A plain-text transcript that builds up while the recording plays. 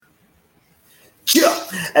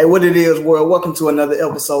Hey, what it is, world? Welcome to another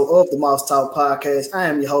episode of the Mouse Talk Podcast. I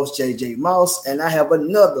am your host, JJ Mouse, and I have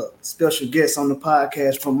another special guest on the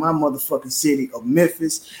podcast from my motherfucking city of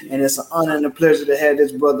Memphis. And it's an honor and a pleasure to have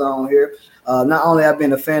this brother on here. Not only I've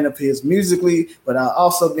been a fan of his musically, but I've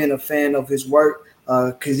also been a fan of his work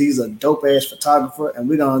because he's a dope ass photographer, and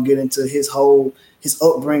we're gonna get into his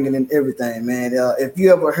upbringing and everything, man. If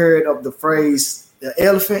you ever heard of the phrase "the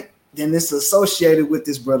elephant," then it's associated with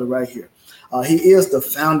this brother right here. He is the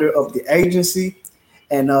founder of the agency.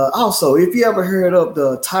 And also, if you ever heard of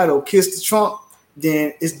the title Kiss the Trump,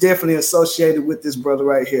 then it's definitely associated with this brother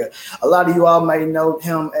right here. A lot of you all may know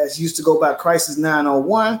him as used to go by Crisis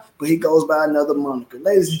 901, but he goes by another moniker.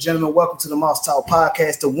 Ladies and gentlemen, welcome to the Mouse Talk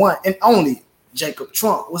Podcast, the one and only Jakub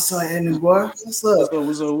Trump. What's up, Andy, boy? What's up?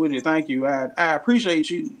 What's up with it? Thank you. I appreciate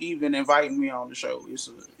you even inviting me on the show. It's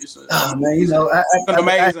Man, you know,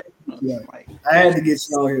 amazing. I had to get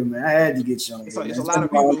you on here, man. I had to get you on here. It's a lot of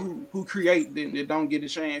people who create that don't get a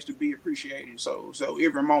chance to be appreciated. So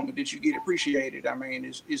every moment that you get appreciated, I mean,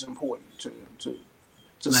 is important to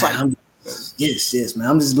cite. Yes, man.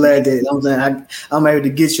 I'm just glad that I'm able to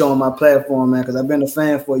get you on my platform, man, because I've been a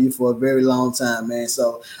fan for you for a very long time, man.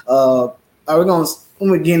 So we're gonna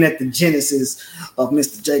begin at the genesis of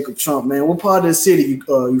Mr. Jakub Trump, man. What part of the city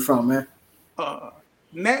you from, man?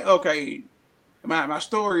 Okay. My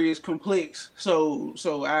story is complex. So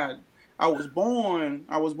I was born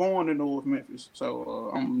in North Memphis.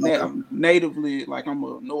 So I'm natively, like, I'm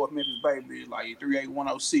a North Memphis baby, like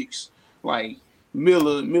 38106, like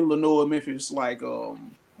middle of North Memphis, like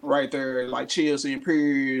right there, like Chelsea and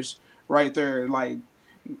Pierce, right there, like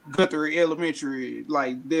Guthrie Elementary,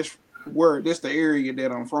 like this the area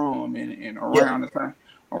that I'm from, and around the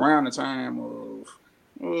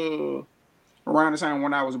time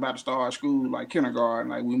when I was about to start school, like kindergarten,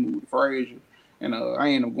 like we moved to Fraser, and I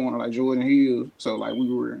ended up going to like Jordan Hills. So like we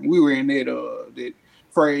were in that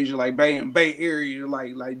Fraser, like Bay area,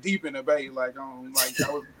 like deep in the Bay, like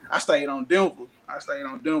I stayed on Denver.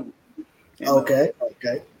 And, Okay.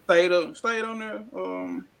 Stayed on there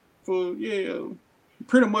for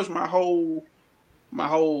pretty much my whole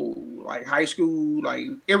like high school, like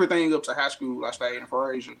everything up to high school. I stayed in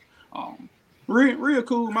Fraser. Real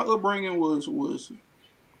cool. My upbringing was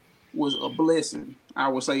a blessing. I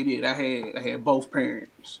would say that I had both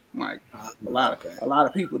parents. Like a lot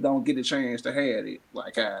of people don't get a chance to have it.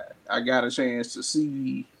 Like I got a chance to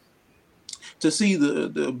see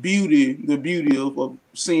the beauty of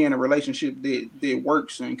seeing a relationship that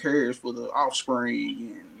works and cares for the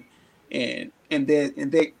offspring, and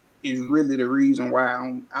that is really the reason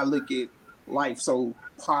why I look at life so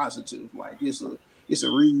positive. Like it's a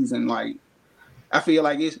reason. Like I feel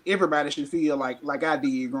like everybody should feel like I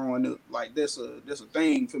did growing up. Like that's a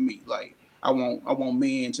thing for me. Like I want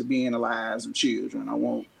men to be in the lives of children. I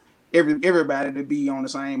want everybody to be on the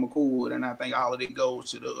same accord, and I think all of it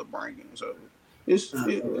goes to the upbringing. So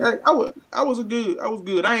I was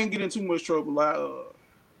good. I ain't getting too much trouble.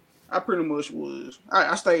 I pretty much was.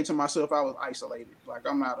 I stayed to myself. I was isolated. Like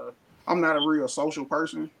I'm not a real social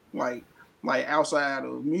person. Like outside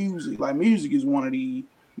of music. Like music is one of the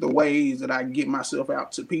ways that I get myself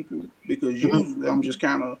out to people, because usually I'm just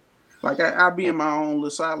kind of like I be in my own little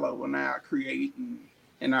silo, and now I create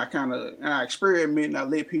and I experiment and I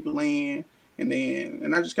let people in,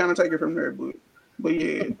 and I just kind of take it from there. But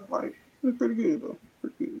yeah, like it's pretty good though.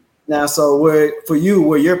 Pretty good. Now, so were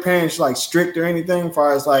your parents like strict or anything as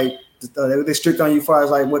far as like they strict on you as far as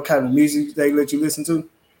like what kind of music they let you listen to?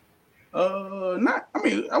 Not. I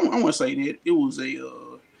mean, I want to say that it was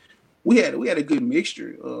we had a good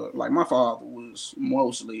mixture. Like my father was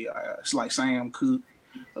mostly it's like Sam Cooke,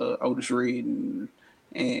 Otis Redding,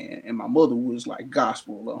 and my mother was like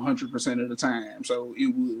gospel 100% of the time. So it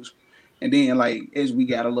was, and then like as we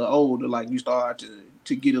got a little older, like you start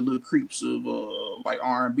to get a little creeps of like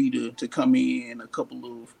R&B to come in, a couple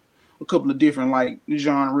of different like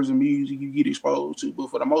genres of music you get exposed to. But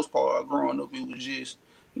for the most part, growing up, it was just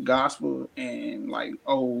gospel and like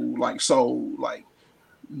old like soul, like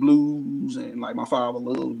blues, and like my father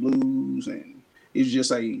loves blues, and it's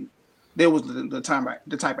just there was the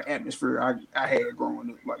type of atmosphere I had growing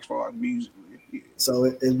up, like as far as music. Yeah. So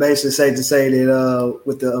it's basically safe to say that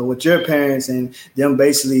with your parents and them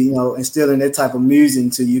basically instilling that type of music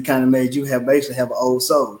into you, kind of made you have an old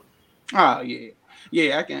soul. Yeah.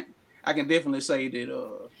 I can definitely say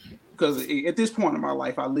that because at this point in my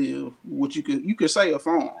life I live what you could say a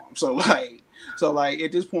farm. So like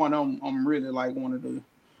at this point I'm really like one of the,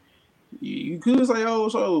 you could say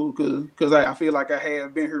old soul, because I feel like I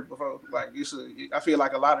have been here before. Like I feel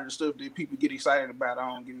like a lot of the stuff that people get excited about, I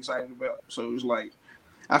don't get excited about. So it's like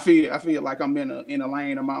I feel like I'm in a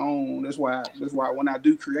lane of my own. That's why when I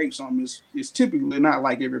do create something, it's typically not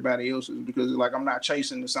like everybody else's because like I'm not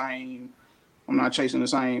chasing the same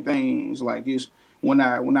things. Like it's when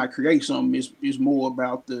I create something, it's more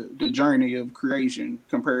about the journey of creation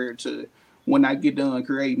compared to when I get done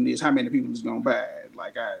creating this, how many people is gonna buy it.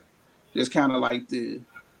 Like it's kind of like the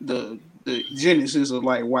genesis of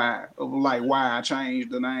why I changed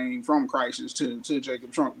the name from Crisis to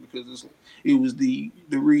Jacob Trump because it was the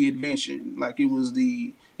reinvention, like it was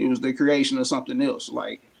the creation of something else.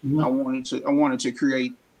 Like Mhm. I wanted to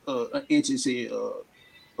create an entity,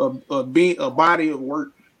 a body of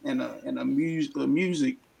work and a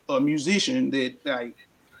musician that like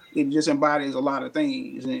it just embodies a lot of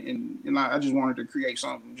things and I just wanted to create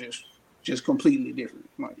something just completely different,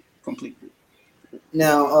 like completely.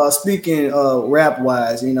 Now, speaking rap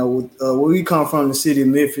wise, where we come from, the city of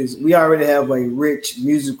Memphis, we already have a rich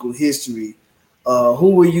musical history.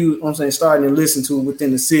 Who were you, I'm saying, starting to listen to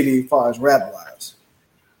within the city as far as rap wise?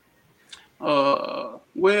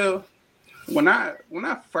 Well, when I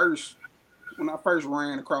first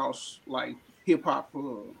ran across like hip hop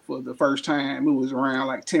for the first time, it was around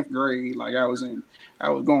like 10th grade. Like I was going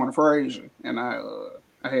to Fraser, and I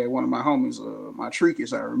had one of my homies, my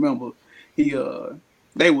Treekis, I remember. He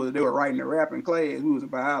they were writing a rap in class. We was in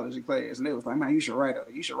biology class, and they was like, man, you should write a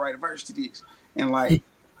verse to this, and like.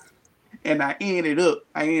 And I ended up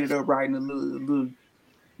writing a little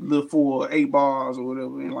for 8 bars or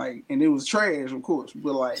whatever, and like, and it was trash, of course,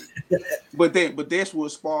 but like, but that's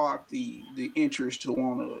what sparked the interest to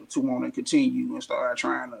wanna continue and start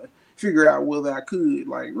trying to figure out whether I could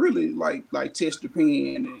like really like test the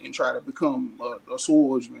pen and try to become a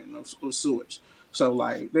swordsman of sorts. So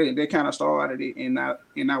like they kind of started it, I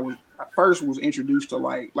first was introduced to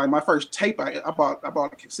like my first tape I bought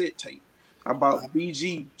a cassette tape. I bought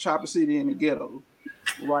BG Chopper City in the Ghetto,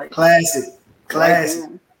 right Classic, right classic.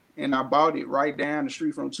 down, and I bought it right down the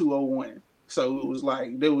street from 201. So it was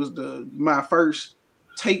like that was my first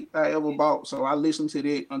tape I ever bought. So I listened to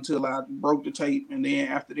that until I broke the tape, and then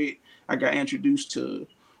after that, I got introduced to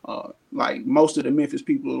like most of the Memphis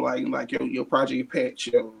people, like your Project Patch,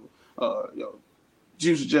 your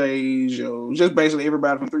Juice J's, just basically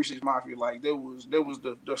everybody from 3 6 Mafia. Like there was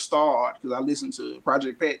the start because I listened to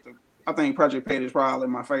Project Pat. I think Project Pat is probably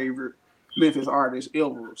my favorite Memphis artist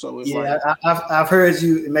ever. So it's Yeah, like I've heard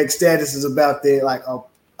you make statuses about that like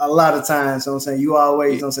a lot of times. So I'm saying you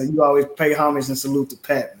always, yeah. I'm saying you always pay homage and salute to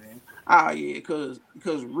Pat, man. Ah, yeah, because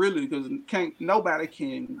really, because can't nobody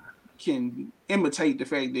can imitate the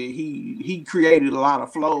fact that he created a lot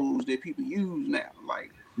of flows that people use now.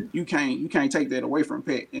 Like you can't take that away from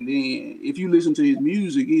Pat. And then if you listen to his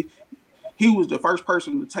music, he was the first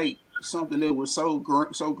person to take something that was so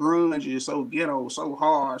grungy, so ghetto, so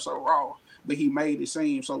hard, so raw, but he made it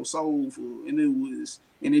seem so soulful, and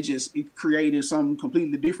it created something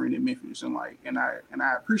completely different in Memphis, and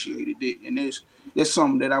I appreciated it, and that's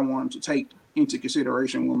something that I wanted to take into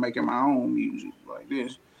consideration when making my own music like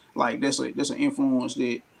this. Like that's an influence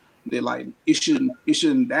that like it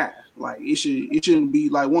shouldn't die. Like it shouldn't be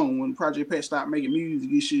like one when Project Pat stopped making music.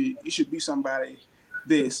 It should be somebody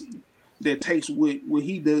that's that takes what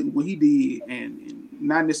he did and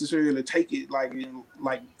not necessarily take it like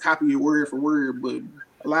copy it word for word, but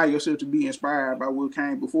allow yourself to be inspired by what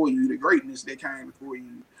came before you, the greatness that came before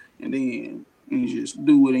you, and then and just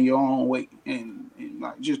do it in your own way and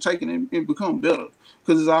like just taking it and become better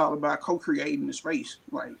because it's all about co-creating the space.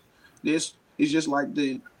 Like this is just like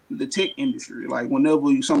the tech industry. Like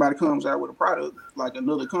whenever somebody comes out with a product, like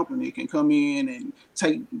another company can come in and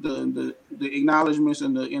take the acknowledgments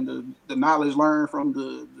and the knowledge learned from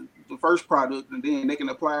the first product, and then they can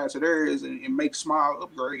apply it to theirs and make small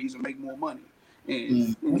upgrades and make more money.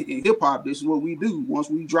 And Mm. in hip hop, this is what we do. Once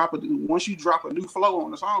you drop a new flow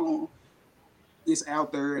on the song, it's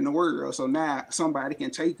out there in the world. So now somebody can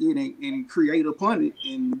take it and create upon it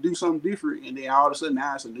and do something different. And then all of a sudden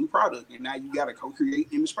now it's a new product. And now you gotta co-create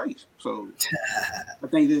in the space. So I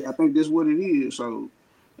think that's what it is. So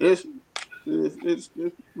it's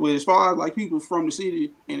well, as far as like people from the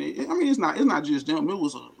city, and I mean it's not just them. It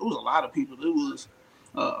was a lot of people. It was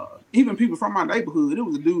even people from my neighborhood. It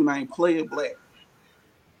was a dude named Player Black,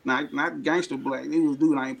 not Gangster Black. It was a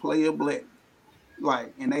dude named Player Black.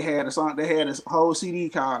 Like, and they had a whole CD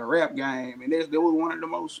called "A Rap Game," and that was one of the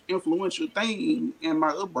most influential things in my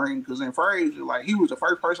upbringing. Because in Fraser, like he was the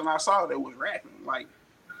first person I saw that was rapping. Like,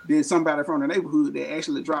 there's somebody from the neighborhood that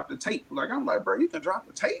actually dropped the tape. Like, I'm like, bro, you can drop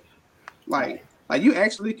the tape. Like you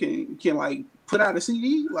actually can like put out a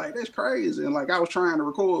CD. Like that's crazy. And like I was trying to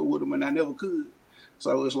record with him and I never could.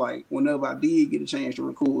 So it's like whenever I did get a chance to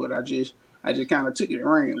record, I just kind of took it and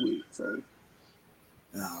ran with it. So.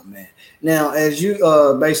 Oh man! Now, as you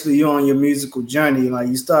basically you're on your musical journey, like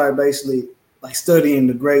you started basically like studying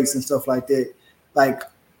the greats and stuff like that. Like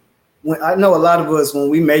when I know a lot of us when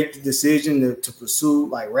we make the decision to pursue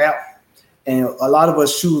like rap, and a lot of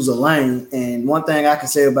us choose a lane. And one thing I can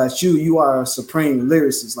say about you, you are a supreme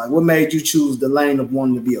lyricist. Like, what made you choose the lane of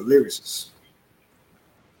wanting to be a lyricist?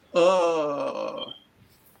 Uh,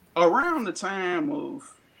 around the time of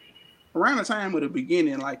the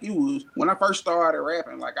beginning, like it was when I first started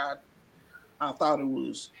rapping, like I thought it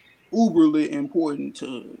was uberly important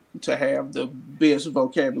to have the best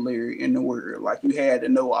vocabulary in the world. Like you had to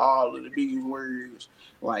know all of the biggest words.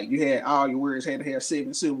 Like you had all your words had to have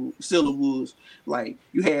 7 syllables. Like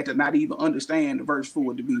you had to not even understand the verse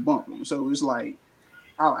for it to be bumping. So it's like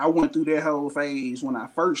I went through that whole phase when I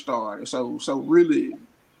first started. So really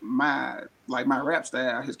my rap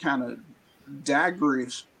style has kind of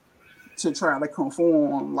digressed to try to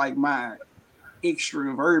conform like my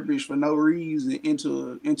extra verbiage for no reason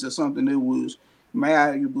into something that was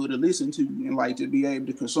malleable to listen to and like to be able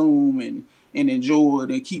to consume and enjoy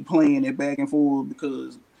it and keep playing it back and forth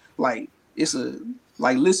because like it's a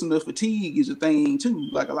like listener fatigue is a thing too.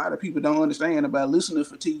 Like a lot of people don't understand about listener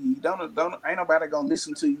fatigue. Don't ain't nobody gonna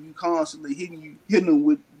listen to you constantly hitting them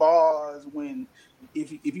with bars when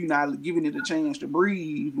if you're not giving it a chance to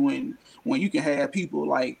breathe when you can have people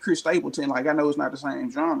like Chris Stapleton, like I know it's not the same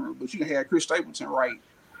genre, but you can have Chris Stapleton write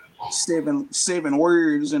seven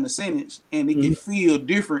words in a sentence and it can feel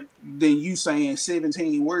different than you saying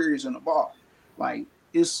 17 words in a bar. Like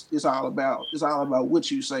it's all about what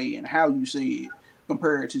you say and how you say it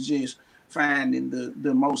compared to just finding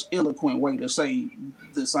the most eloquent way to say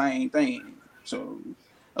the same thing. So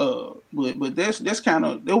but that's kind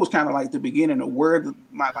of that was kind of like the beginning of where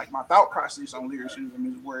my thought process on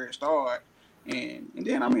lyricism is where it started. And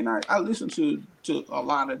then I mean I listen to a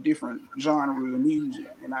lot of different genres of music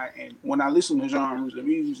and when I listen to genres of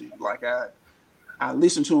music like I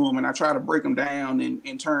listen to them and I try to break them down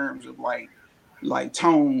in terms of like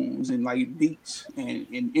tones and like beats and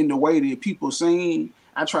in the way that people sing.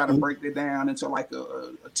 I try to break that down into like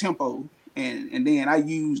a tempo and then I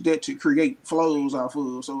use that to create flows off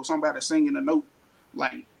of. So somebody singing a note,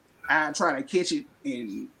 like I try to catch it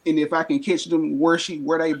and if I can catch them where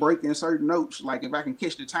they break in certain notes, like if I can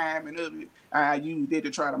catch the timing of it, I use that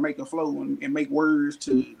to try to make a flow and make words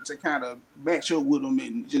to kind of match up with them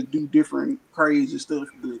and just do different crazy stuff.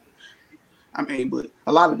 But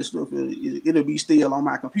a lot of the stuff it'll be still on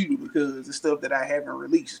my computer because the stuff that I haven't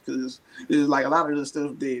released because it's like a lot of the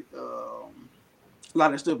stuff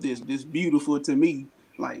that's beautiful to me,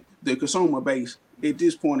 like the consumer base. At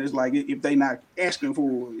this point, it's like if they not asking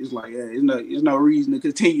for it, it's like there's no reason to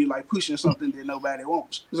continue like pushing something that nobody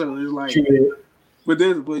wants. So it's like, but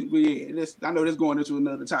yeah, I know that's going into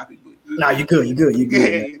another topic. But nah, you good.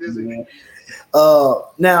 Man.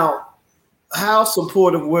 Now, how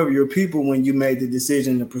supportive were your people when you made the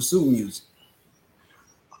decision to pursue music?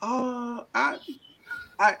 I'm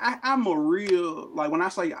a real like when I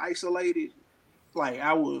say isolated, like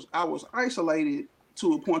I was isolated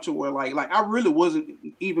to a point to where like I really wasn't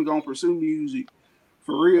even gonna pursue music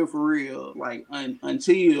for real like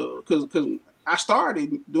until because I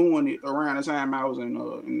started doing it around the time I was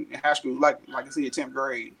in high school, like I said, 10th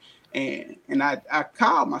grade, and I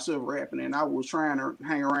called myself rapping, and I was trying to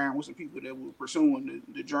hang around with some people that were pursuing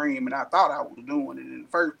the dream, and I thought I was doing it in the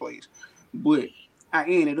first place, but I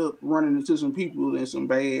ended up running into some people in some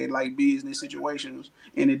bad like business situations,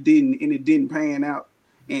 and it didn't pan out,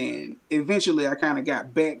 and eventually I kind of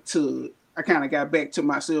got back to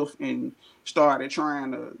myself and started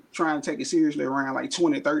trying to take it seriously around like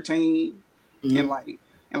 2013 and like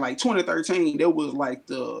 2013 that was like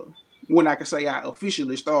the when I could say I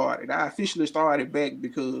officially started back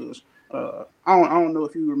because I don't know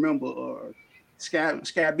if you remember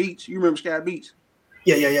Sky Beats. You remember Sky Beats?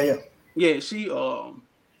 Yeah. Yeah, she her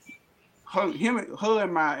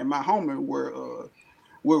and my homie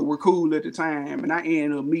were cool at the time, and I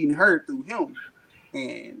ended up meeting her through him,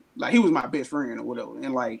 and like he was my best friend or whatever,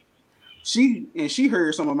 and like she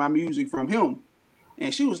heard some of my music from him,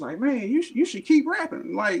 and she was like, "Man, you should keep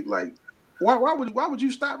rapping. Like why would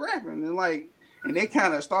you stop rapping?" And they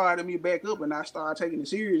kind of started me back up, and I started taking it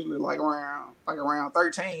seriously like around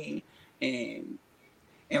 13, and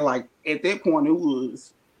like at that point it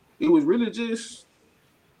was really just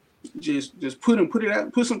put it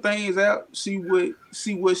out, put some things out, see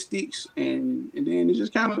what sticks, and then it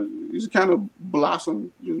just kind of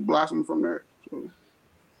blossom from there. So.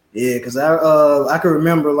 Yeah, because I can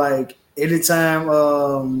remember like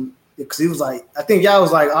anytime because he was like, I think y'all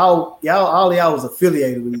was like all y'all was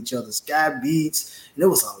affiliated with each other, Sky Beats, and there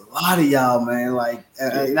was a lot of y'all, man. Like,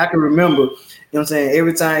 and I can remember, you know what I'm saying,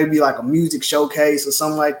 every time it'd be like a music showcase or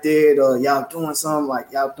something like that, or y'all doing something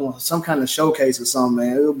like y'all doing some kind of showcase or something,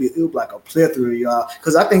 man. It would be like a plethora of y'all.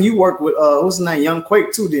 Because I think you worked with what's his name, Young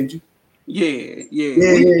Quake too, didn't you? Yeah. Yeah.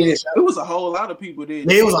 It was a whole lot of people there.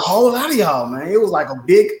 Yeah, it was a whole lot of y'all, man. It was like a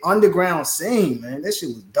big underground scene, man. That shit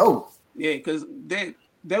was dope. Yeah, because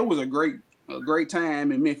that was a great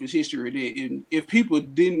time in Memphis history. That and if people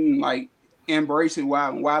didn't like embrace it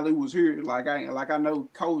while it was here, like I know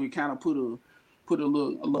COVID kind of put a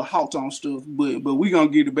little halt on stuff, but we gonna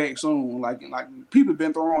get it back soon. Like people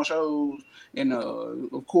been throwing shows, and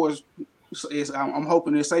of course, I'm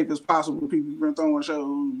hoping it's safe as possible. People been throwing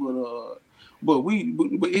shows, but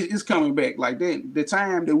it's coming back. Like that, the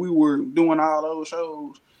time that we were doing all those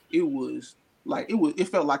shows, it was it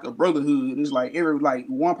felt like a brotherhood. It's like like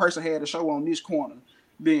one person had a show on this corner,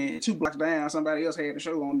 then 2 blocks down, somebody else had a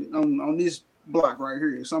show on this block right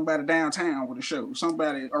here. Somebody downtown with a show,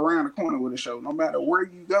 somebody around the corner with a show. No matter where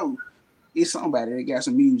you go, it's somebody that got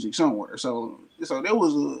some music somewhere. So that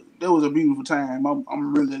was a beautiful time.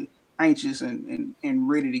 I'm really anxious and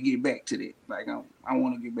ready to get back to that. Like I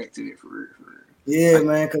want to get back to that for real. Yeah,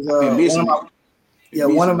 man. Because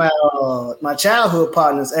one of my childhood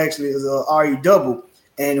partners actually is RE Double,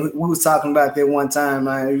 and we was talking about that one time.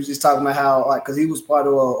 Man, he was just talking about how like because he was part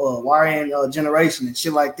of a YN generation and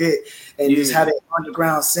shit like that, and just how that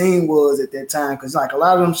underground scene was at that time. Because like a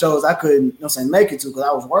lot of them shows I couldn't, you know, make it to because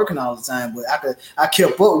I was working all the time, but I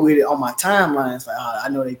kept up with it on my timelines. Like I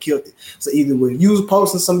know they killed it. So either when you was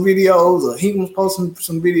posting some videos or he was posting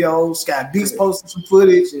some videos, Sky Beats posting some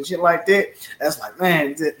footage and shit like that. That's like,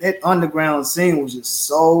 man, that underground scene was just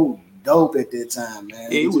so dope at that time,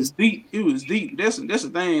 man. Yeah, it was deep. It was deep. That's the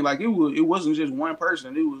thing. Like it wasn't just one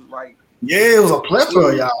person. It was like it was a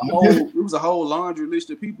plethora, y'all. It was a whole laundry list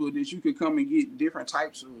of people that you could come and get different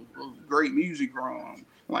types of great music from.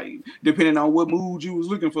 Like depending on what mood you was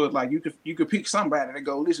looking for, like you could pick somebody to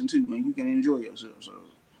go listen to and you can enjoy yourself.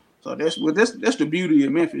 So that's the beauty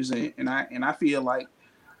of Memphis, and I feel like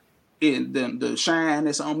the shine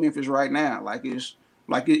that's on Memphis right now,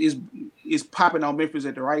 it's popping on Memphis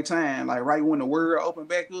at the right time, like right when the world opened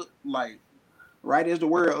back up, like right as the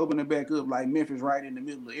world opening back up, like Memphis right in the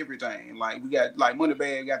middle of everything. Like we got like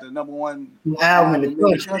Moneybagg got the #1 album in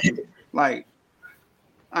the country. Like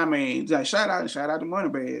I mean, like, shout out to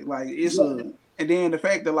Moneybagg. Like and then the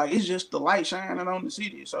fact that like it's just the light shining on the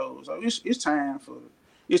city. So it's time for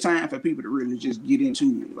people to really just get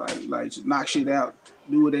into it. Like just knock shit out,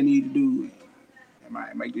 do what they need to do,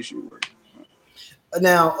 and make this shit work.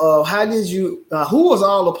 Now, how did you? Who was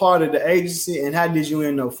all a part of the agency, and how did you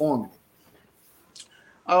end up forming it?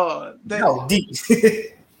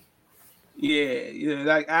 Deep. Yeah.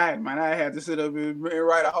 Like I had to sit up and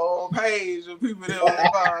write a whole page of people that was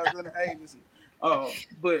involved in the agency.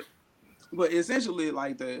 But essentially,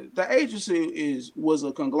 like the agency was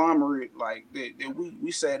a conglomerate like that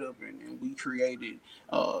we set up and we created.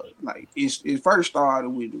 Like it first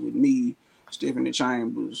started with me, Stephanie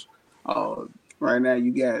Chambers. Right now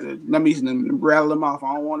you got let me rattle them off.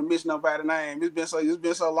 I don't want to miss nobody's name. It's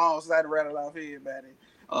been so long since I rattled off everybody.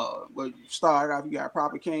 But start off, you got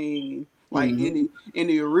Proper King. Like in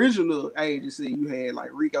the original agency, you had like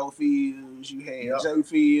Rico Fields, you had Jay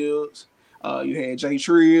Fields, you had Jay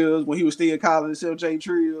Trills when he was still calling himself Jay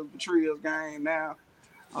Trills, the Trills game now.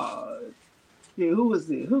 Who was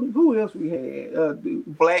it? Who else we had?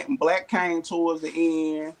 Black came towards the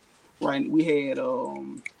end. Right, we had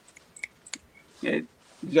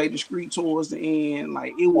Jay Discreet towards the end.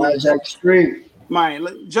 Like it was Jay Discreet. Man,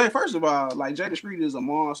 Jay. First of all, like Jay Discreet is a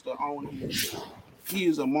monster on his. He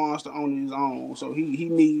is a monster on his own. So he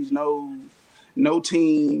needs no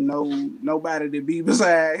team, nobody to be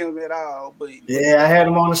beside him at all. But I had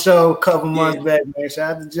him on the show a couple months back, man.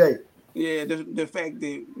 Shout out to Jay. Yeah, the fact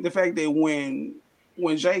that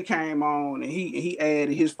when Jay came on and he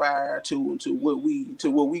added his fire to what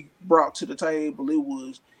we brought to the table, it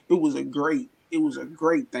was a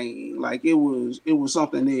great thing. Like it was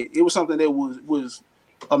something that was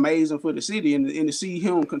amazing for the city, and to see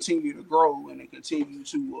him continue to grow and continue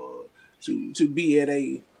to be at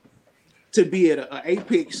a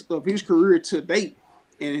apex of his career to date,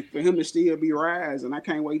 and for him to still be rising. I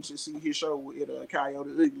can't wait to see his show at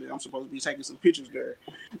Coyote Ugly. I'm supposed to be taking some pictures there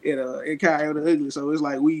at Coyote Ugly. So it's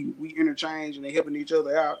like we interchange and they helping each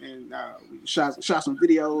other out, and we shot some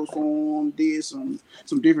videos for him, did some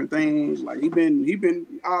different things. Like he been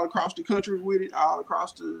all across the country with it, all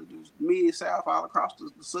across the mid South, all across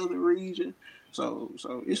the southern region. So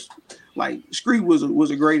it's like Scree was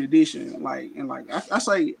a great addition. Like and like I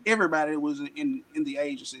say everybody was in the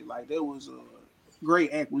agency. Like there was a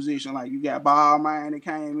great acquisition. Like you got Bob Mine that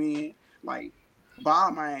came in. Like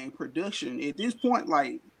Bob Mine production at this point.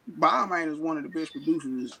 Like Bob Mine is one of the best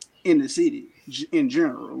producers in the city in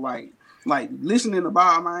general. Like listening to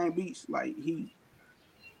Bob Mine beats. Like the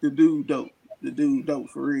dude dope. The dude dope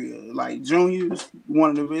for real. Like Junior's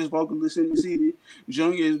one of the best vocalists in the city.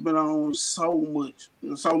 Junior has been on so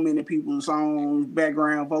many people's songs,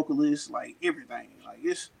 background vocalists, like everything. Like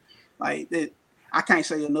it's like that. I can't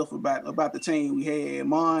say enough about the team we had.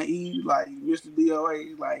 Mon E, like Mr.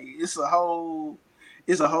 DOA, like it's a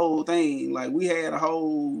whole thing. Like we had a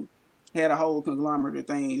whole conglomerate of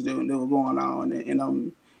things that were going on, and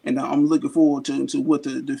I'm looking forward to what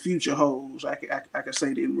the future holds. I can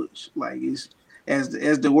say that much. Like it's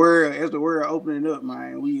as the world opening up,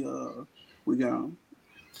 man. We gonna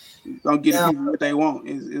get the people what they want.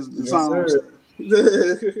 Is the song.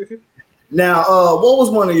 Now, what was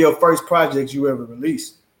one of your first projects you ever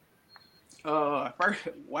released?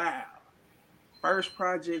 First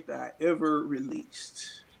project I ever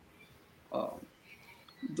released.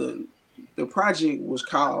 The project was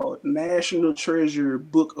called National Treasure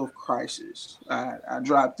Book of Crisis. I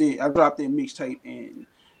dropped that mixtape in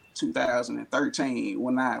 2013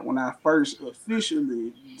 when I first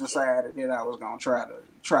officially decided that I was gonna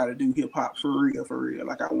try to do hip hop for real.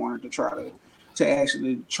 Like I wanted to try to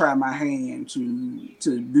actually try my hand to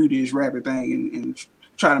do this rapping thing and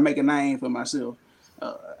try to make a name for myself.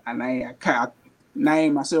 I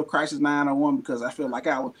named myself Crisis 901 because I felt like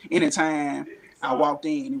anytime I walked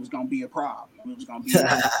in, it was gonna be a problem. It was gonna be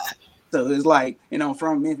so it's like, I'm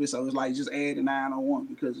from Memphis, so it's like just add the 901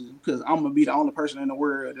 because I'm gonna be the only person in the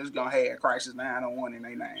world that's gonna have Crisis 901 in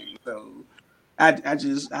their name. So I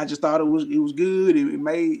just thought it was good. It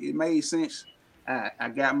made sense. I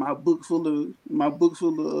got my book full of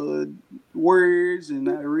words, and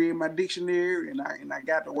I read my dictionary, and I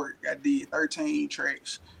got to work. I did 13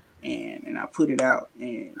 tracks, and I put it out,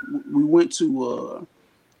 and we went to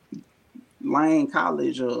Lane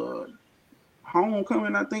College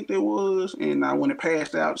homecoming, I think there was, and I went and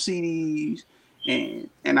passed out CDs, and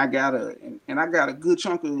I got a good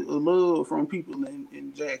chunk of love from people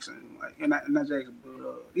in Jackson, like and not Jackson,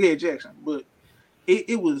 but Jackson, but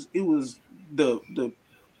it was the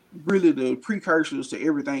really the precursors to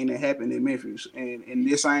everything that happened in Memphis, and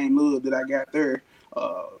this same love that I got there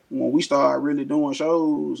when we started really doing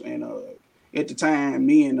shows, and at the time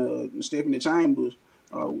me and Stephanie Chambers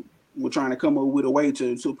were trying to come up with a way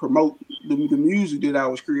to promote the music that I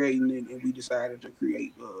was creating, and we decided to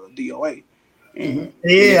create DOA. And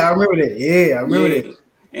I remember that. I remember that.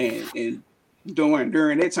 And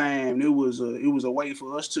during that time, it was a way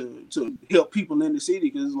for us to help people in the city,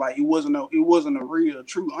 because like it wasn't a real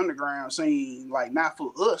true underground scene, like not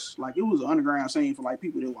for us. Like it was an underground scene for like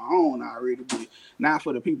people that were on already, but not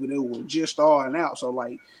for the people that were just starting out. So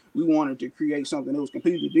like we wanted to create something that was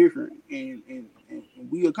completely different, and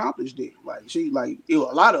we accomplished it. Like a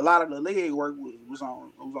lot of the leg work was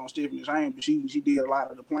on Stephanie's hand, but she did a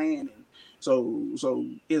lot of the planning. So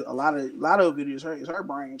a lot of it is her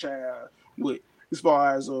brainchild. But as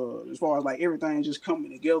far as like everything just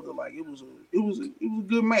coming together, like it was a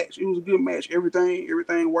good match. It was a good match.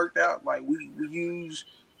 Everything worked out. Like we used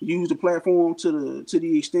the platform to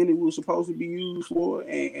the extent it was supposed to be used for,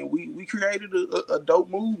 and we created a dope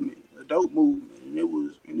movement, and it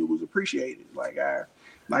was appreciated.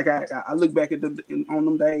 I look back on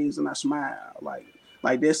them days and I smile.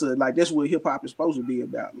 Like that's what hip hop is supposed to be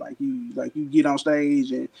about. Like you get on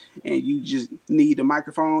stage and you just need the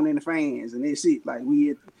microphone and the fans, and that's it. Like we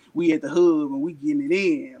at the hub and we getting it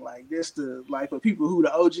in. Like that's for people who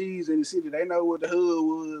the OGs in the city, they know what the hub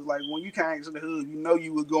was. Like when you came to the hub, you know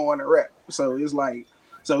you were going to rap. So it's like,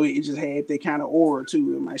 it just had that kind of aura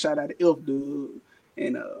to it. Like shout out to F Dub,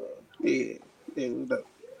 and it was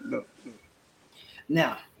dope.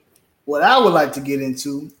 Now, what I would like to get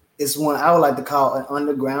into is one I would like to call an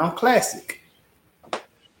underground classic.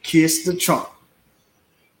 Kiss the Trump.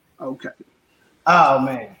 Okay. Oh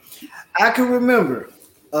man. I can remember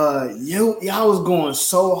y'all was going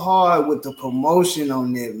so hard with the promotion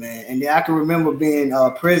on that, man. And I can remember being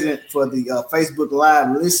present for the Facebook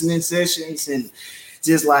Live listening sessions, and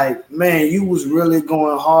just like, man, you was really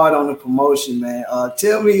going hard on the promotion, man.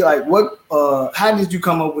 Tell me, like, how did you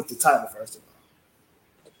come up with the title, first of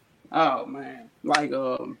all? Oh man, like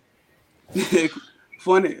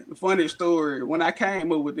funny story. When I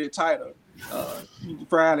came up with that title,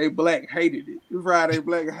 Friday Black hated it. Friday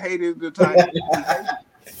Black hated the title.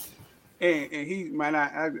 And he, man,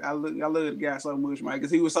 I love the guy so much, man,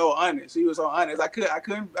 because he was so honest. He was so honest. I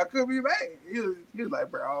couldn't be mad. He was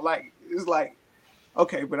like, bro, like it's like,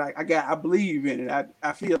 okay, but I believe in it.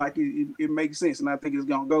 I feel like it makes sense, and I think it's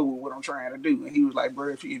gonna go with what I'm trying to do. And he was like, bro,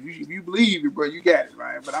 if you believe it, bro, you got it,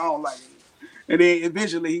 man. But I don't like it. And then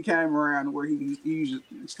eventually he came around to where he just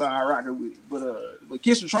started rocking with it. But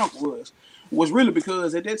Kiss the Trunk was really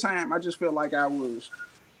because at that time I just felt like I was,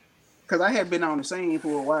 because I had been on the scene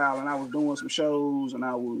for a while, and I was doing some shows, and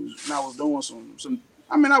I was doing some.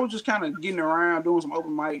 I mean, I was just kind of getting around, doing some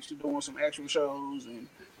open mics, doing some actual shows,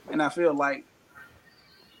 and I feel like,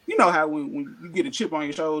 you know how when you get a chip on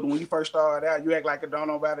your shoulder when you first start out, you act like don't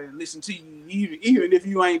nobody listen to you, even if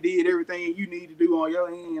you ain't did everything you need to do on your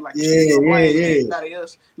end, like everybody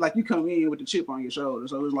else, like you come in with the chip on your shoulder.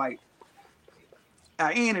 So it's like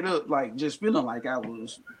I ended up like just feeling like I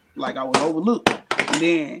was overlooked,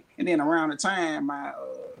 and then around the time I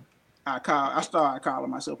started calling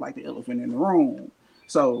myself like the elephant in the room.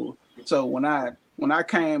 So when I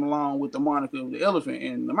came along with the moniker of the elephant,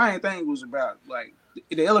 and the main thing was about like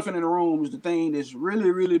the elephant in the room is the thing that's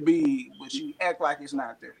really really big, but you act like it's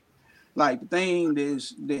not there. Like the thing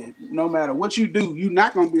that no matter what you do, you're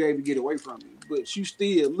not gonna be able to get away from it. But you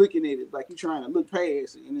still looking at it like you're trying to look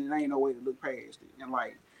past it, and there ain't no way to look past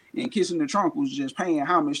it. And Kissing the Trunk was just paying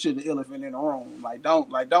homage to the elephant in the room.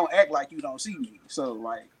 Don't act like you don't see me. So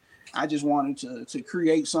like I just wanted to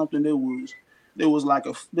create something that was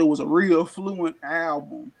a real fluent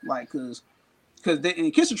album. Like because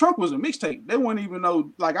Kiss the Trunk was a mixtape. They wouldn't even know.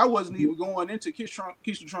 Like I wasn't even going into Kiss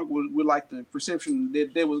the Trunk with like the perception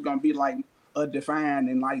that there was gonna be like a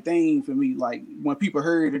defining like thing for me. Like when people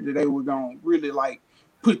heard it, that they were gonna really like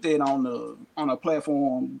put that on a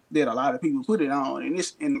platform that a lot of people put it on.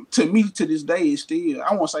 And to me to this day, it's still,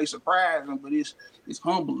 I won't say surprising, but it's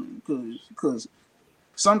humbling because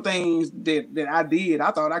some things that I did,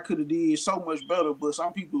 I thought I could have did so much better, but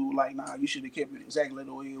some people were like, nah, you should have kept it exactly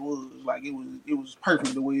the way it was. Like it was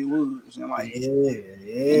perfect the way it was, and like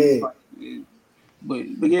yeah.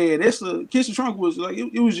 But yeah, that's the Kiss the Trunk was like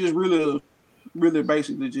it was just really really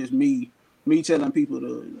basically just me telling people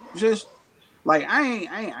to just like I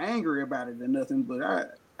ain't angry about it or nothing, but I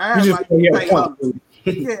like to pay homage.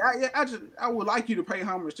 Yeah, I would like you to pay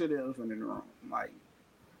homage to the elephant in the room, like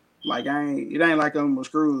it ain't like I'm a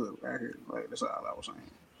screw up right here. Like that's all I was saying.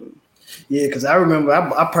 So. Yeah, because I remember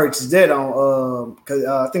I purchased that on because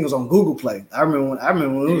I think it was on Google Play. I remember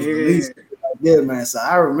when it was released. Yeah, man. So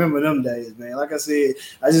I remember them days, man. Like I said,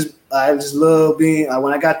 I just love being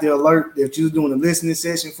when I got the alert that you was doing a listening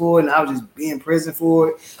session for it, and I was just being present for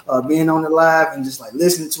it, being on the live and just like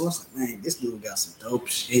listening to it. I was like, man, this dude got some dope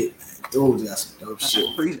shit, man. Dude got some dope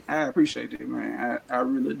shit. I appreciate it, man. I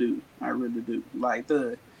really do. I really do. Like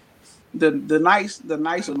the nice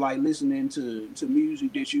of like listening to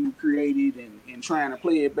music that you created and trying to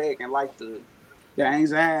play it back, and like the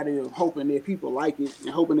anxiety of hoping that people like it and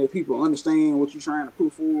hoping that people understand what you're trying to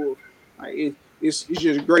put forward. Like it's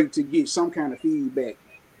just great to get some kind of feedback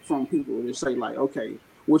from people to say like, okay,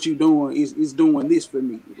 what you doing is doing this for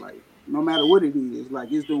me. Like no matter what it is,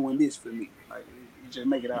 like it's doing this for me. Like it just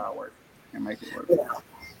make it all work and make it work. Yeah.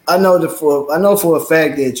 I know for a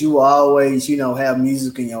fact that you will always, have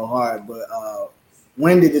music in your heart, but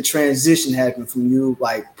when did the transition happen from you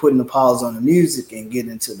like putting the pause on the music and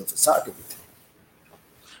getting into the photography?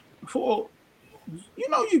 For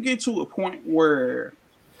you get to a point where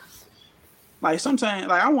like sometimes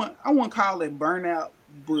like I wouldn't call it burnout,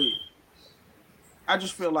 but I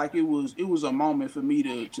just feel like it was a moment for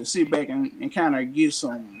me to sit back and kind of get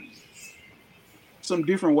some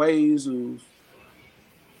different ways of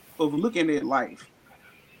looking at life.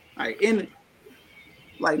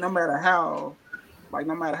 Like no matter how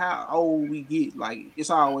old we get, like it's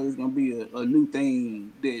always gonna be a new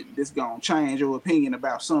thing that's gonna change your opinion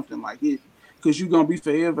about something like it, because you're gonna be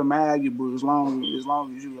forever malleable as long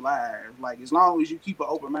as you're alive. Like as long as you keep an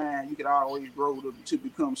open mind, you can always grow to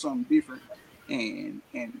become something different. And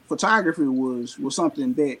photography was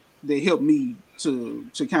something that helped me to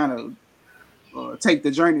kind of take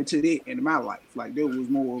the journey to that in my life. Like there was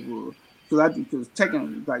more of a because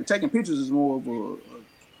taking pictures is more of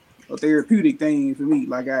a therapeutic thing for me.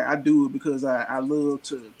 Like I do it because I love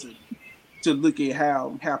to look at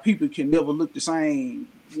how people can never look the same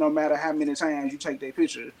no matter how many times you take their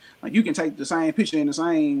picture. Like you can take the same picture in the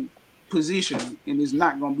same position and it's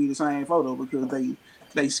not gonna be the same photo because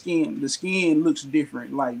the skin looks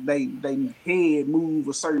different. Like they head move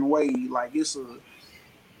a certain way. Like it's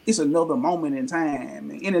another moment in time.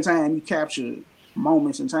 And anytime you capture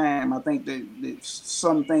moments in time, I think that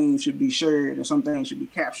some things should be shared and some things should be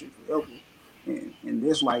captured forever. and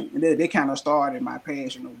this like and they kind of started my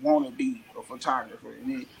passion of want to be a photographer,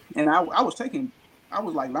 and I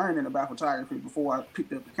was like learning about photography before I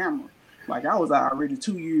picked up the camera. Like I was already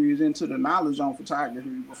 2 years into the knowledge on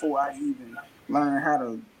photography before I even learned how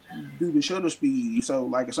to do the shutter speed. So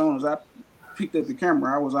like as soon as I picked up the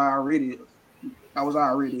camera, I was already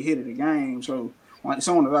ahead of the game. So like as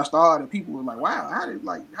soon as I started, people were like, "Wow,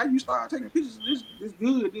 how you start taking pictures this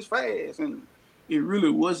good this fast?" And it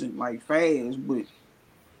really wasn't like fast, but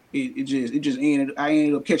I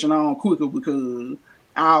ended up catching on quicker because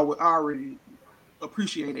I already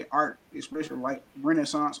appreciated art, especially like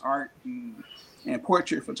Renaissance art and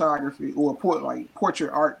portrait photography or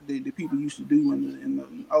portrait art that the people used to do in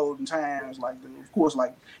the olden times. Like of course,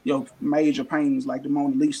 like major paintings like the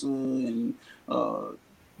Mona Lisa and uh,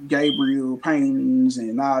 Gabriel paintings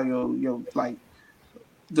and all like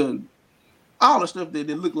the all the stuff that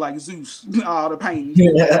looked like Zeus, all the paintings.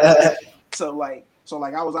 So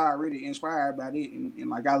I was already inspired by it, and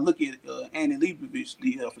like I look at Annie Leibovitz,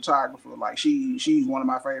 the photographer, like she's one of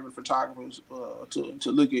my favorite photographers to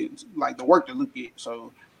look at, like the work to look at.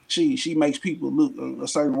 So she makes people look a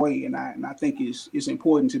certain way, and I think it's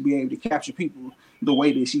important to be able to capture people the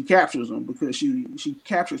way that she captures them, because she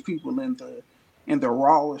captures people in the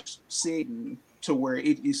rawest setting to where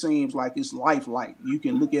it seems like it's lifelike. You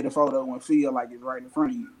can look at a photo and feel like it's right in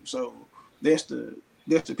front of you. So that's the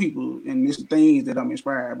people and it's the things that I'm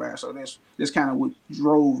inspired by. So that's kind of what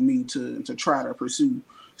drove me to try to pursue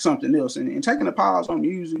something else. And taking a pause on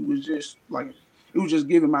music was just like it was just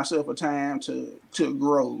giving myself a time to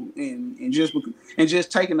grow and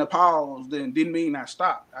just taking a pause then didn't mean I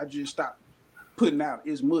stopped. I just stopped putting out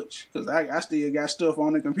as much because I still got stuff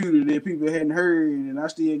on the computer that people hadn't heard, and I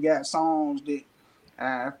still got songs that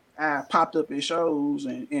I popped up at shows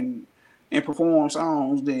and perform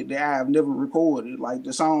songs that I've never recorded. Like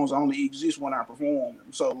the songs only exist when I perform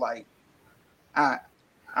them. So like I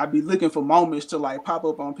be looking for moments to like pop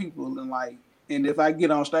up on people and if I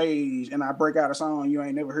get on stage and I break out a song you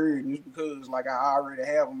ain't never heard, it's because like I already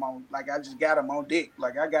have them on, like I just got them on deck.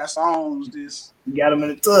 Like I got songs this. You got them in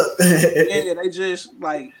the tuck. Yeah, they just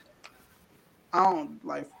like I don't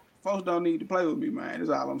like folks don't need to play with me, man. That's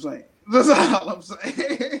all I'm saying. That's all I'm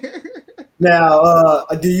saying. Now,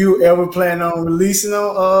 do you ever plan on releasing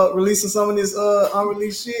some of this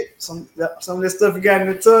unreleased shit? Some of this stuff you got in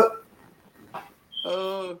the tuck?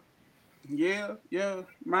 Yeah.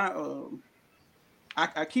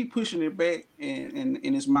 I keep pushing it back, and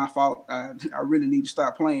it's my fault. I really need to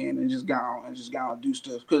stop playing and just go on and do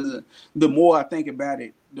stuff. Because the more I think about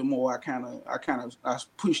it, the more I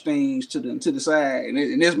push things to the side,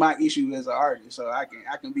 and that's my issue as an artist. So I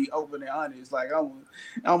can be open and honest. Like I'm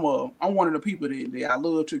one of the people that I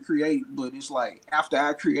love to create, but it's like after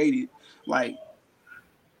I create it, like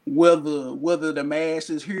whether the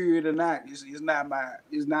masses hear it or not, it's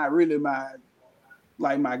not really my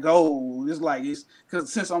goal. It's like it's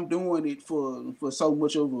because since I'm doing it for so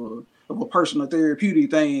much of a personal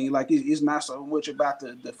therapeutic thing, like it's not so much about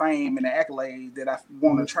the fame and the accolades that I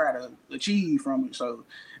want to try to achieve from it. So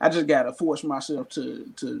I just gotta force myself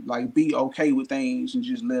to like be okay with things and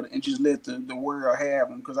just let the world have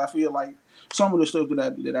them, because I feel like some of the stuff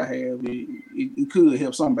that I have it could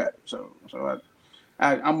help somebody. So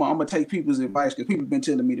I'm gonna take people's advice, because people been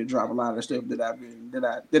telling me to drop a lot of stuff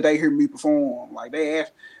that they hear me perform. Like they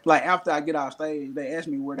ask, like after I get off stage, they ask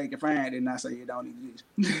me where they can find it, and I say it don't exist.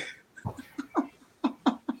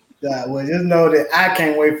 Yeah, well, just know that I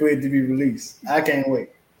can't wait for it to be released. I can't wait.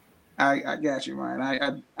 I got you,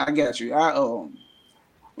 man. I got you.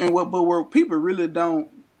 And what people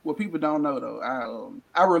don't know though,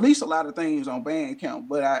 I release a lot of things on Bandcamp,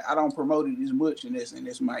 but I don't promote it as much, and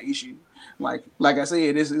that's my issue. Like I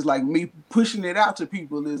said, this is like me pushing it out to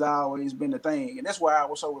people has always been the thing, and that's why I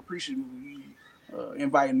was so appreciative of you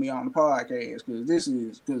inviting me on the podcast, because this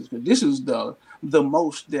is the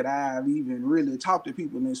most that I've even really talked to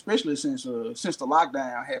people, and especially since the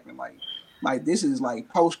lockdown happened. Like this is like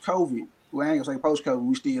post COVID. Well, I ain't gonna say post COVID.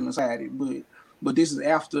 We still inside it, but this is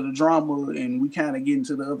after the drama, and we kind of getting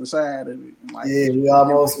to the other side of it. Like, yeah, we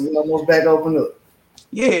almost back open up.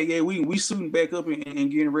 Yeah, we suiting back up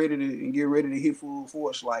and getting ready to hit full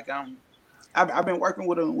force. Like I've been working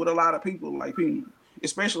with a lot of people, like people,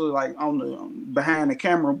 especially like on the behind the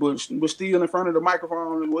camera, but still in front of the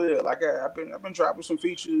microphone as well. Like I've been dropping some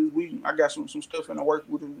features. I got some stuff in the work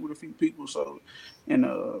with a few people. So and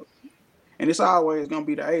it's always gonna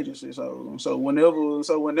be the agency. So whenever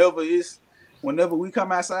we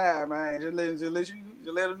come outside, man, just let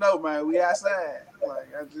them know, man, we outside. Like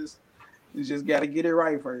you just got to get it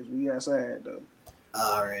right first. We outside though.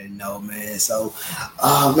 I already know, man. So,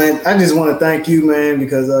 man, I just want to thank you, man,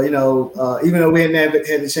 because even though we hadn't had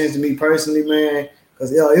the chance to meet personally, man,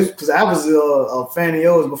 because I was a fan of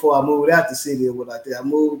yours before I moved out the city or what like that. I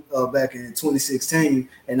moved back in 2016,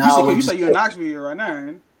 and I always You say you're in Knoxville right now,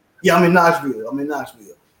 ain't yeah, I'm in Knoxville.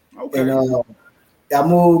 And okay. I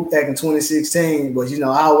moved back in 2016, but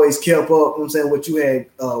I always kept up. You know what I'm saying what you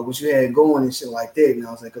had going and shit like that. You know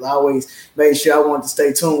what I'm saying? Because I always made sure I wanted to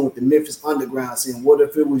stay tuned with the Memphis underground scene. What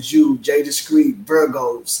if it was you, Jay Discreet,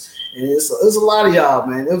 Virgos, and it's a lot of y'all,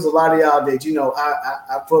 man. There was a lot of y'all that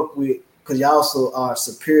I fuck with because y'all also are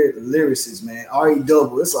superior lyricists, man. RE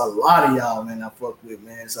double, it's a lot of y'all, man. I fuck with,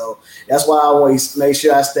 man. So that's why I always make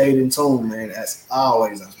sure I stayed in tune, man. That's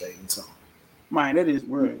always I stayed in tune. Man, that is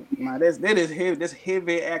word. Man, that is heavy. That's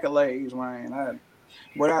heavy accolades, man.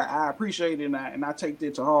 I appreciate it, and I take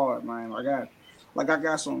that to heart, man. I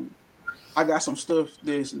got some stuff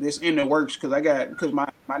that's in the works because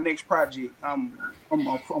my next project.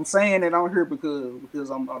 I'm saying it on here because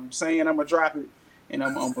I'm saying I'm gonna drop it, and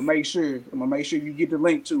I'm gonna make sure you get the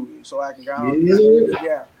link to it so I can go and Yeah.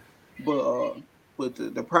 yeah. But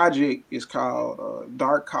the project is called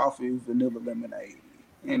Dark Coffee Vanilla Lemonade,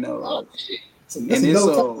 and Oh, shit. That's and a it's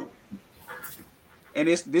dope topic. and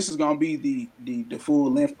this is gonna be the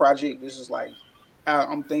full length project. This is like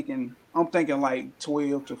I'm thinking like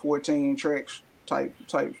 12 to 14 tracks type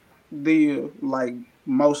deal, like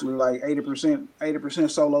mostly like 80%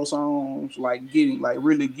 solo songs, like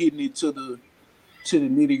really getting it to the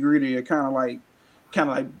nitty gritty, and kind of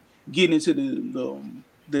like getting into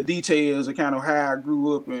the details of kind of how I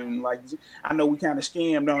grew up, and like I know we kind of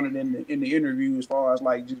scammed on it in the interview as far as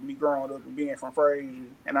like just me growing up and being from Fraser,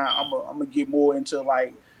 and I'm gonna get more into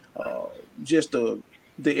like uh, just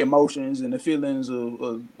the emotions and the feelings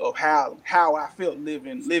of how I felt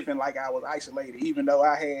living like I was isolated, even though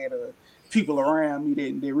I had people around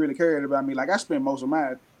me that really cared about me. Like I spent most of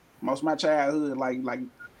my childhood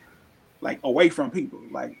like away from people.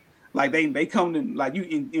 Like they come to like you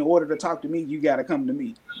in order to talk to me, you gotta come to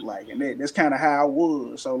me. Like and that's kind of how I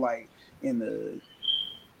was. So like in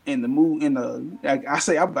the movie I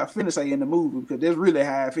say I'm about finna say in the movie because that's really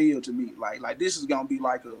how I feel to me. Like this is gonna be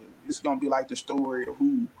like the story of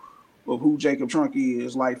who Jacob Trunk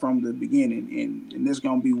is like from the beginning, and this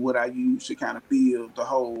gonna be what I use to kind of build the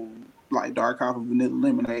whole like Dark Coffee Vanilla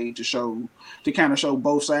Lemonade to kind of show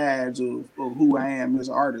both sides of who I am as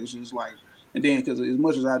an artist. It's like, and then because as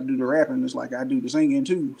much as I do the rapping, it's like I do the singing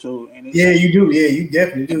too. So Yeah, you do. Yeah, you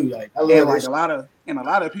definitely do. Like I and love like this. a lot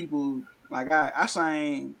of people like I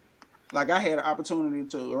sang like I had an opportunity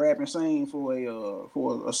to rap and sing for a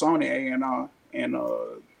Sony A&R,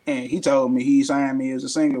 and he told me he signed me as a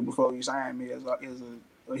singer before he signed me as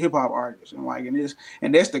a hip hop artist, and like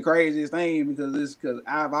and that's the craziest thing because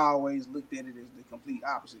I've always looked at it as the complete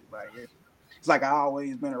opposite. Like it's like I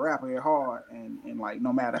always been a rapper at heart, and like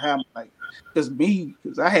no matter how like because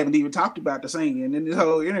I haven't even talked about the singing in this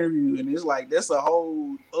whole interview, and it's like that's a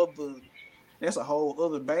whole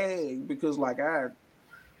other bag because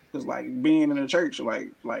like being in the church,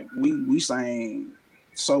 like we sang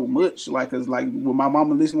so much, like cause like when my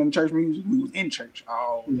mama listening to church music, we was in church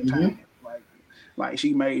all the Mm-hmm. time. Like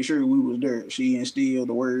she made sure we was there. She instilled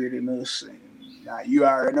the word in us, and you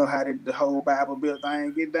already know how the whole Bible Belt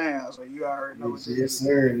thing get down, so you already know what Yes, that yes, is.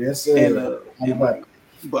 sir. Yes, And sir. like,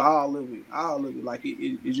 but all of it, like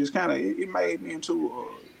it just kind of it made me into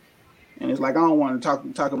and it's like I don't want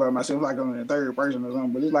to talk about myself like I'm in the third person or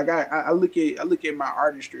something, but it's like I look at my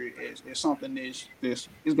artistry as something that's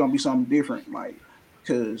it's gonna be something different, like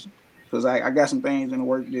because I got some things in the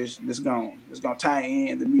work that's gonna tie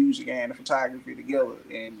in the music and the photography together,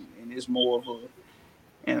 and it's more of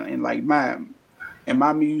a and like my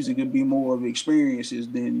music would be more of experiences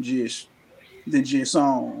than just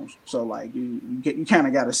songs. So like you kind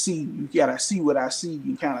of gotta see what I see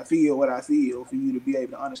and kind of feel what I feel for you to be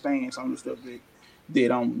able to understand some of the stuff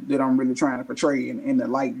that I'm really trying to portray in the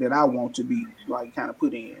light that I want to be like kind of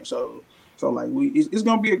put in. So like it's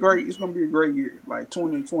gonna be a great year. Like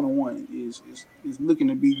 2021 is looking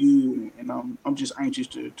to be good, and I'm just anxious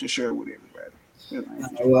to share with everybody. Just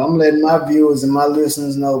anxious to Well, I'm letting my viewers and my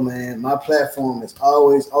listeners know, man. My platform is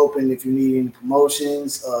always open if you need any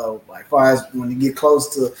promotions. Like far as when you get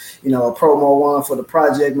close to, a promo one for the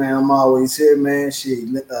project, man. I'm always here, man. Shit,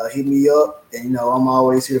 hit me up, and I'm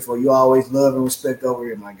always here for you. Always love and respect over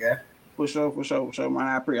here, my guy. For sure, man.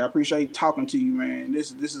 I appreciate talking to you, man.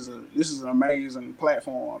 This is an amazing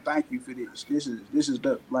platform. Thank you for this. This is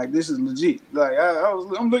dope. Like this is legit. Like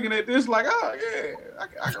I'm looking at this like, oh yeah,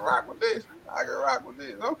 I can rock with this. I can rock with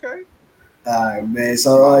this. Okay, All right, man.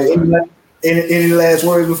 So, most certainly. any last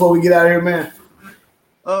words before we get out of here, man?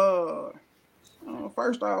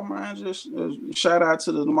 First off, man, just shout out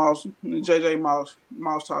to the JJ Mouse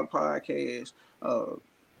Talk podcast. Uh,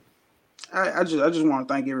 I just want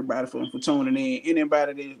to thank everybody for tuning in.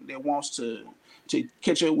 Anybody that wants to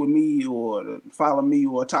catch up with me or to follow me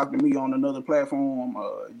or talk to me on another platform,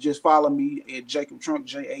 just follow me at Jakub Trunk,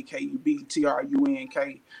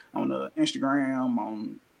 JAKUBTRUNK on Instagram,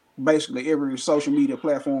 on basically every social media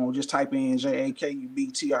platform. Just type in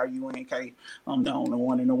JAKUBTRUNK. I'm the only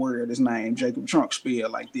one in the world that's named Jakub Trunk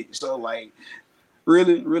spelled like this. So like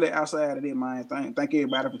really outside of that, man. Thank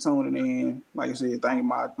everybody for tuning in. Like I said, thank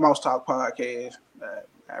my Mouse Talk podcast.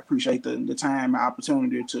 I appreciate the time and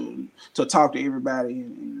opportunity to talk to everybody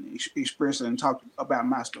and express and talk about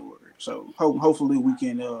my story. So hopefully we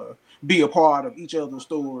can be a part of each other's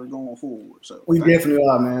story going forward. So we definitely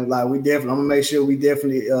are, man. Like I'm gonna make sure we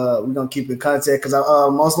definitely we're gonna keep in contact because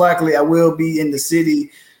most likely I will be in the city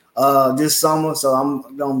this summer, so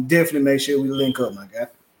I'm gonna definitely make sure we link up, my guy.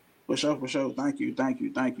 For sure. Thank you,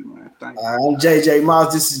 man. Thank you. I'm JJ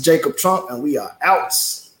Miles. This is Jakub Trunk, and we are out.